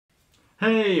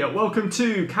Hey, welcome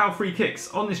to Cow Free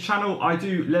Kicks. On this channel I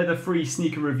do leather-free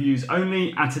sneaker reviews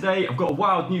only, and today I've got a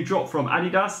wild new drop from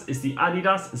Adidas. It's the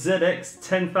ADIDAS ZX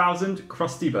 10,000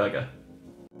 Krusty Burger.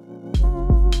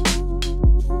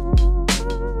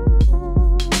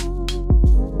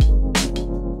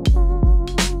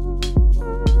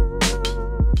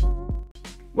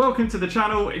 Welcome to the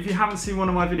channel. If you haven't seen one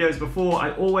of my videos before,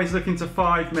 I always look into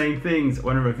 5 main things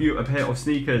when I review a pair of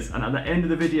sneakers, and at the end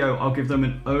of the video I'll give them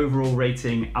an overall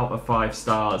rating out of 5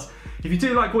 stars. If you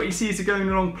do like what you see as you're going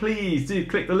along, please do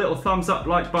click the little thumbs up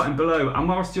like button below, and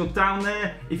whilst you're down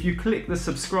there, if you click the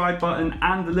subscribe button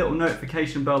and the little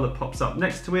notification bell that pops up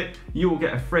next to it, you will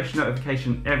get a fresh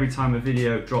notification every time a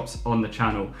video drops on the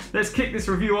channel. Let's kick this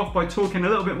review off by talking a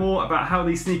little bit more about how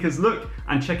these sneakers look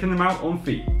and checking them out on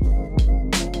feet.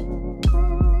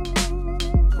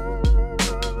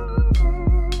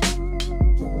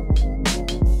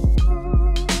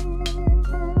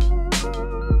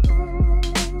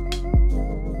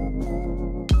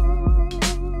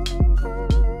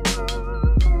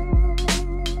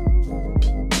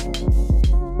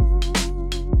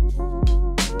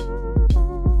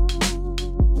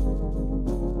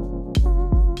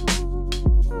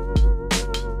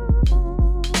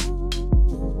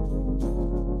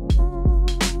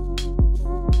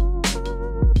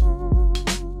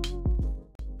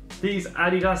 These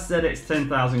ADIDAS ZX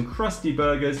 10,000 Krusty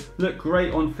Burgers look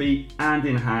great on feet and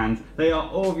in hand. They are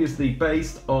obviously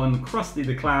based on Krusty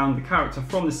the Clown, the character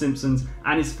from The Simpsons,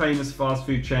 and his famous fast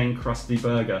food chain Krusty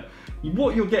Burger.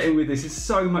 What you're getting with this is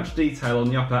so much detail on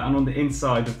the upper and on the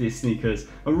inside of these sneakers.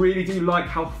 I really do like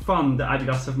how fun the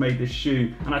Adidas have made this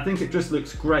shoe, and I think it just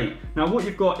looks great. Now what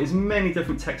you've got is many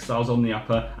different textiles on the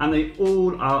upper, and they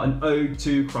all are an ode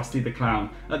to Krusty the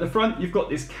Clown. At the front you've got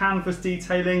this canvas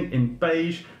detailing in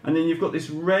beige, and then you've got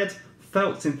this red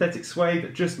felt synthetic suede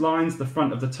that just lines the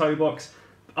front of the toe box.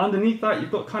 Underneath that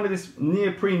you've got kind of this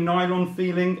neoprene nylon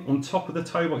feeling on top of the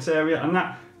toe box area, and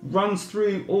that runs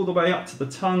through all the way up to the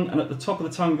tongue, and at the top of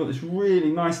the tongue you've got this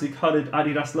really nicely coloured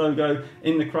Adidas logo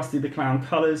in the Krusty the Clown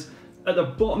colours. At the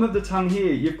bottom of the tongue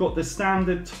here you've got the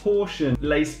standard torsion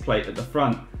lace plate at the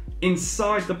front.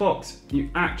 Inside the box you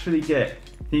actually get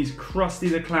these Krusty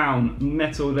the Clown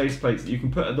metal lace plates that you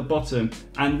can put at the bottom,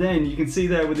 and then you can see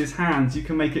there with his hands you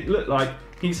can make it look like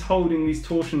he's holding these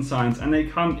torsion signs, and they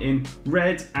come in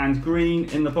red and green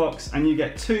in the box, and you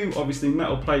get 2 obviously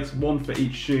metal plates, 1 for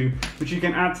each shoe, which you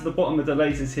can add to the bottom of the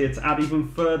laces here to add even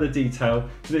further detail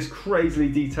to this crazily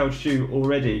detailed shoe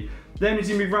already. Then as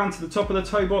you move around to the top of the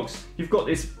toe box, you've got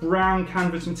this brown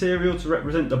canvas material to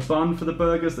represent the bun for the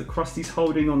burgers that Krusty's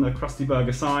holding on the Krusty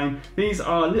Burger sign. These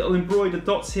are little embroidered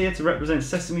dots here to represent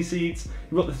sesame seeds.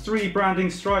 You've got the 3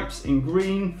 branding stripes in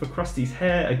green for Krusty's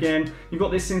hair again. You've got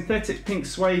this synthetic pink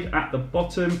suede at the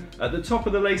bottom. At the top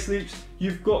of the lace loops,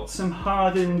 you've got some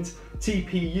hardened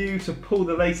TPU to pull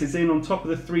the laces in on top of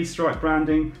the 3-stripe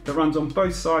branding that runs on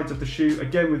both sides of the shoe,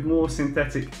 again with more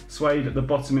synthetic suede at the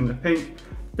bottom in the pink.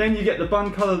 Then you get the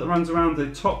bun colour that runs around the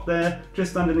top there,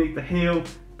 just underneath the heel.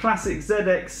 Classic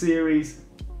ZX series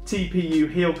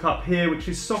TPU heel cup here, which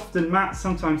is soft and matte.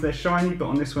 Sometimes they're shiny, but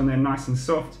on this one they're nice and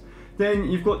soft. Then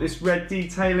you've got this red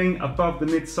detailing above the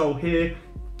midsole here.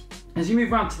 As you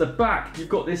move around to the back, you've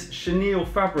got this chenille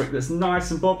fabric that's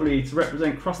nice and bobbly to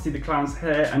represent Krusty the Clown's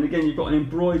hair, and again you've got an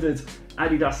embroidered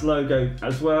Adidas logo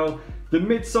as well. The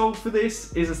midsole for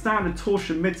this is a standard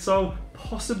torsion midsole,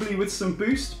 possibly with some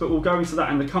boost, but we'll go into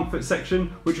that in the comfort section,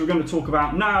 which we're going to talk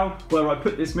about now, where I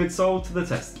put this midsole to the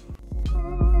test.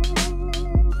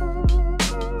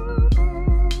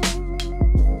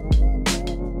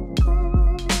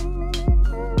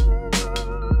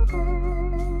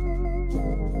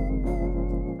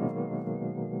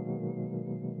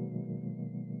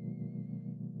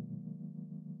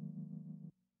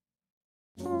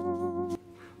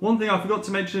 One thing I forgot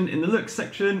to mention in the looks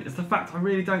section is the fact I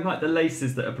really don't like the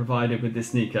laces that are provided with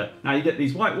this sneaker. Now you get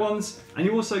these white ones, and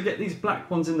you also get these black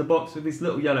ones in the box with these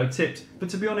little yellow tips, but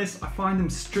to be honest I find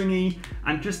them stringy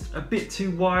and just a bit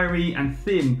too wiry and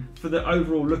thin for the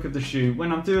overall look of the shoe.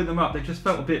 When I'm doing them up they just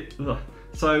felt a bit ugh.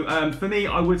 So for me,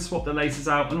 I would swap the laces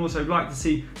out, and also like to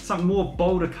see some more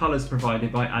bolder colours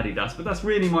provided by Adidas, but that's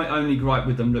really my only gripe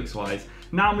with them looks wise.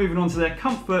 Now moving on to their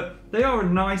comfort, they are a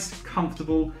nice,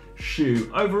 comfortable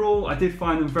shoe. Overall, I did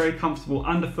find them very comfortable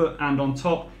underfoot and on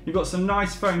top. You've got some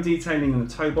nice foam detailing in the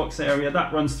toe box area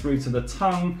that runs through to the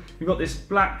tongue. You've got this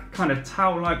black kind of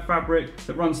towel-like fabric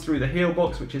that runs through the heel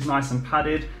box, which is nice and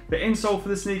padded. The insole for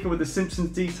the sneaker with the Simpsons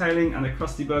detailing and the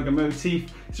Krusty Burger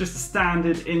motif, it's just a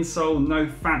standard insole, no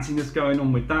fanciness going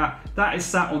on with that. That is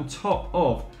sat on top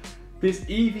of this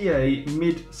EVA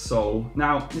midsole.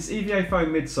 Now, this EVA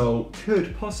foam midsole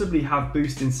could possibly have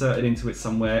Boost inserted into it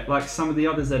somewhere, like some of the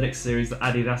other ZX series that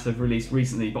Adidas have released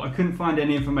recently, but I couldn't find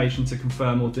any information to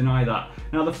confirm or deny that.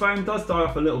 Now, the foam does die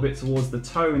off a little bit towards the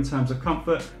toe in terms of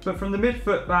comfort, but from the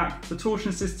midfoot back, the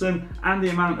torsion system and the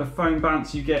amount of foam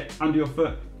bounce you get under your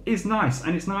foot is nice,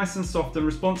 and it's nice and soft and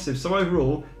responsive. So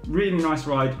overall, really nice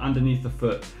ride underneath the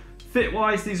foot. Fit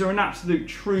wise, these are an absolute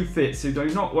true fit, so do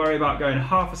not worry about going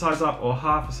half a size up or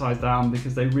half a size down,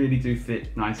 because they really do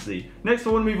fit nicely. Next,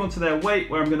 I want to move on to their weight,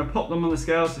 where I'm going to pop them on the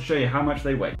scales to show you how much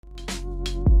they weigh.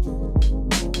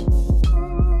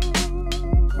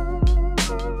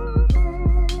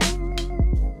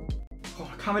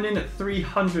 Coming in at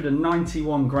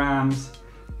 391 grams.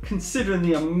 Considering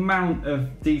the amount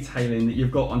of detailing that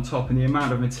you've got on top and the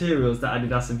amount of materials that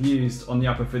Adidas have used on the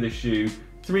upper for this shoe,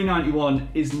 391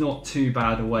 is not too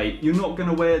bad a weight. You're not going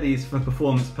to wear these for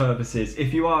performance purposes.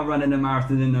 If you are running a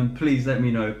marathon in them, please let me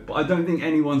know. But I don't think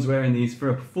anyone's wearing these for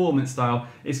a performance style.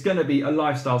 It's going to be a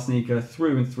lifestyle sneaker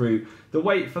through and through. The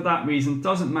weight for that reason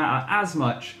doesn't matter as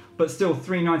much, but still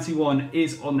 391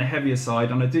 is on the heavier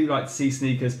side, and I do like to see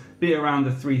sneakers be around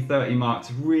the 330 mark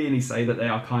to really say that they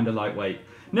are kind of lightweight.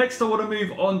 Next, I want to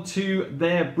move on to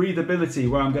their breathability,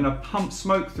 where I'm going to pump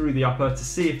smoke through the upper to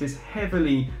see if this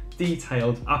heavily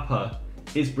detailed upper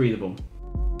is breathable.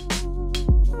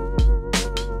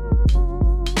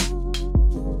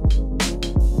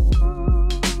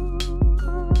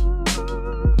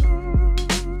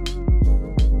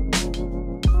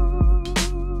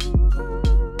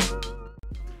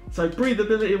 So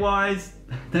breathability wise,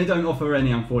 they don't offer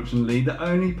any, unfortunately. The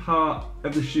only part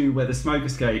of the shoe where the smoke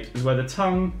escapes is where the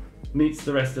tongue meets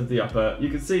the rest of the upper. You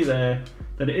can see there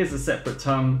that it is a separate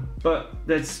tongue, but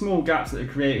there's small gaps that are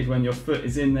created when your foot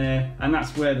is in there, and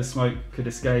that's where the smoke could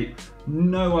escape.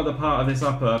 No other part of this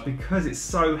upper, because it's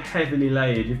so heavily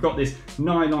layered. You've got this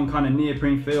nylon kind of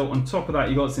neoprene feel. On top of that,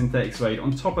 you've got synthetic suede.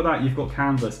 On top of that, you've got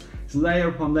canvas. It's layer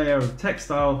upon layer of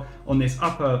textile on this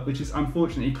upper, which has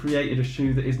unfortunately created a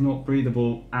shoe that is not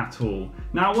breathable at all.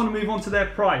 Now I want to move on to their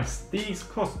price. These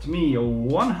cost me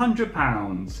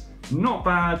 £100. Not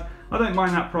bad. I don't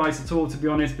mind that price at all, to be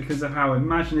honest, because of how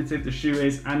imaginative the shoe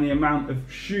is and the amount of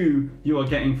shoe you are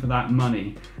getting for that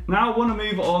money. Now I want to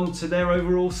move on to their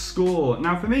overall score.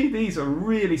 Now for me, these are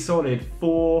really solid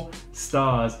 4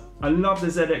 stars. I love the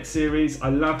ZX series. I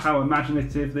love how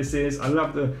imaginative this is. I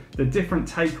love the different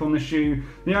take on the shoe.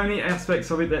 The only aspects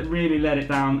of it that really let it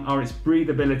down are its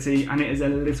breathability, and it is a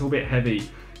little bit heavy.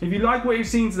 If you like what you've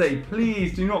seen today,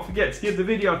 please do not forget to give the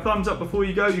video a thumbs up before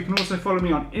you go. You can also follow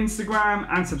me on Instagram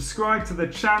and subscribe to the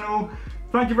channel.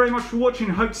 Thank you very much for watching.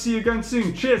 Hope to see you again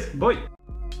soon. Cheers. Bye.